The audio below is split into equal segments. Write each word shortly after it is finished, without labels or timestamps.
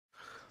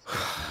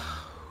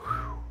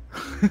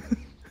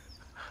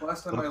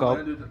Last time Look I up,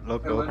 landed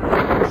look with up.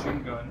 a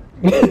machine gun.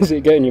 Is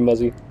it getting you,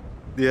 Muzzy?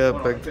 Yeah,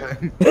 Hold big on,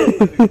 time.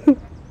 That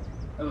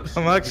looks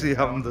I'm stupid actually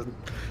now. having to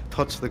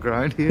touch the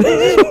ground here.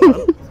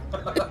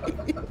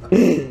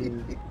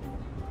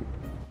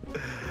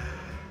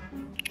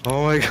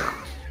 Oh my god.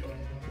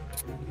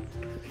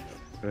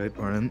 Right,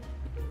 we're in.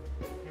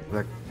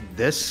 Like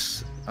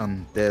this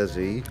and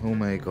DayZ, oh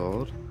my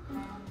god.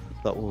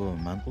 That was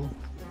mental.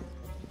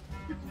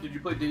 Did you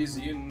play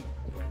DayZ in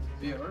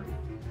VR?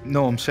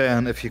 No, I'm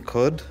saying if you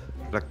could,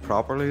 like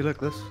properly like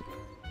this,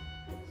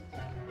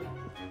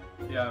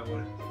 Yeah, I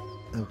would.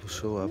 it was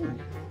so epic.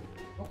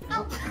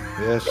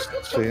 Yes,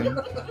 same.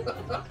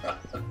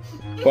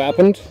 What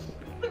happened?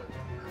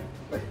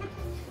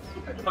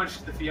 I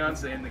punched the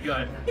fiance in the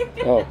gut,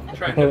 Oh.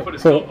 trying to put a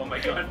scope on my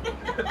gun.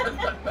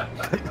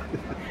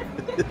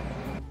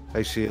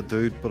 I see a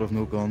dude, but I've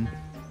no gun.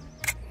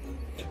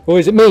 Or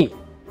is it me?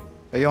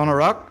 Are you on a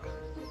rock?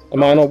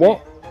 Am I on a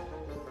what?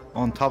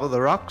 On top of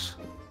the rocks?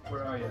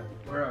 Where are you?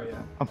 Where are you?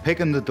 I'm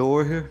picking the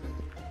door here.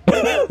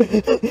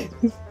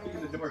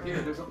 Picking the door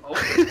here. There's a. Oh.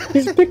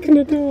 He's picking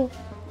the door.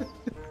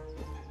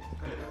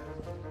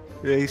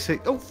 Yeah, you see.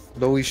 Oh,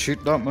 no, he's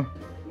shooting at me.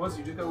 Muzzy,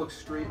 you just gotta look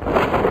straight.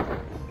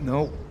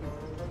 No.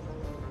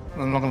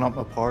 I'm looking at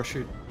my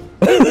parachute.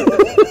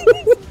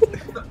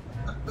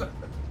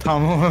 Tell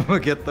me when we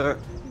get there.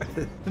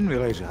 Didn't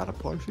realise you had a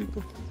parachute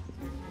though.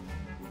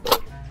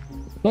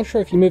 Not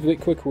sure if you move a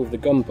bit quicker with the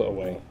gun put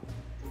away.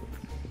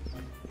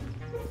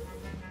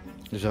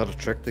 Is that a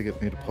trick to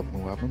get me to put my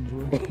weapons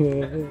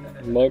away?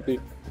 Might be.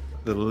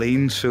 The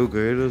lean's so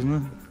good, isn't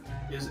it?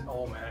 Is it?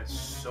 Oh man, it's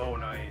so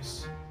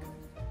nice.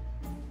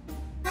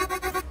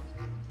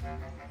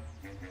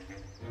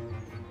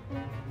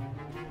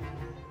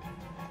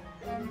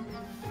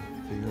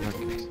 Feel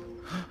like...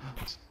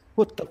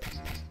 What the?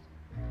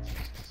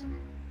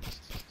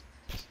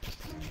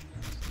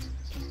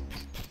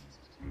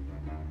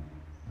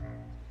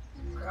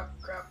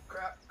 Crap, crap,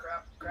 crap,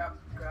 crap, crap,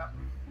 crap.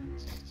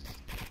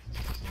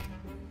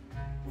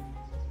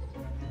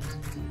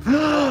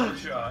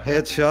 Shot.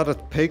 Headshot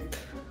at peaked.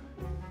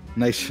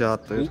 Nice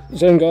shot, dude.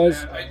 Zone,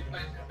 guys. Man,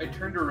 I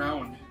turned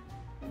around.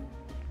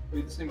 You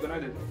did the same thing I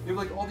did. You have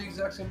like all the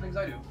exact same things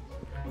I do.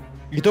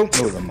 You don't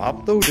know the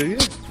map though, do you?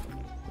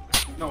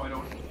 No, I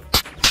don't.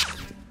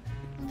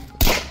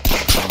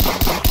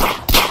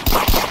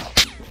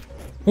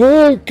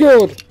 Oh,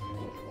 God.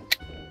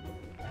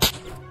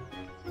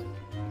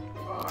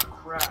 Oh,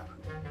 crap.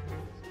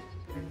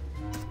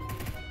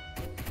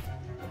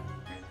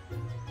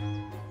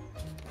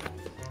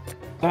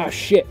 Ah,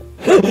 shit.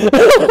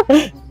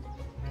 I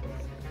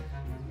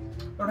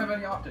don't have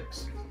any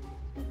optics.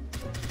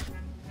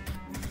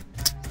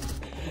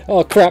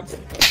 Oh, crap.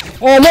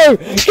 Oh, no.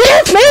 Get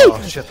off me!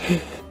 Oh shit.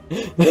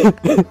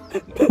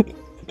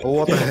 Oh,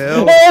 what the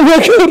hell? Oh, my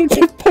God. I'm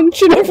just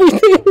punching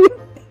everything.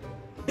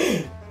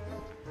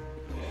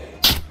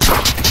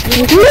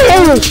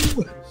 No!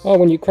 Oh,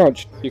 when you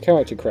crouched, your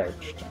character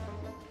crouched.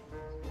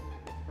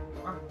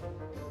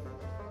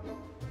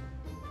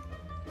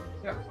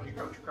 Yeah, when you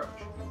crouch, you crouch.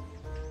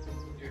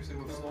 You actually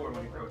move slower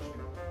when you crouch.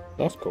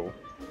 That's cool.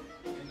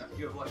 And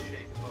you have less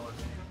shake as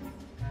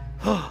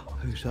well.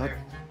 Who's that?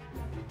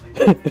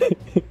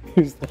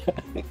 Who's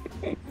that?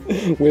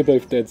 We're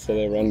both dead, so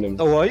they're random.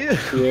 Oh, are you?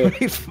 Yeah.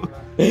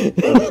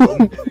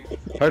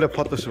 How to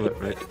put this away,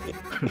 right?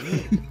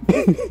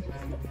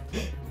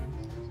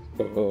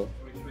 Oh.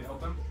 Should we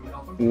help him? Should we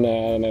help him?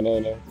 No.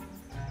 No?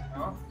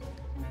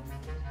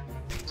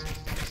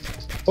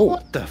 Oh,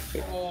 What the f?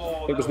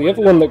 Oh, it was that the went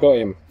other one that down. got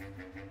him.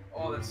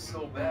 Oh, that's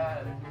so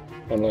bad.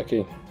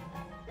 Unlucky.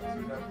 Let's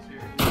do that too.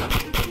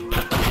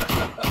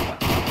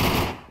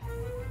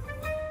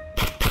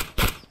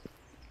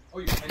 Oh,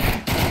 you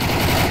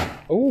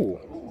can. Oh,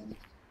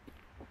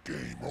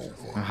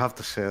 I have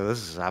to say, this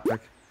is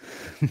epic.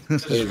 it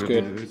was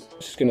good. It's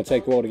just gonna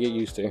take a while to get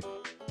used to.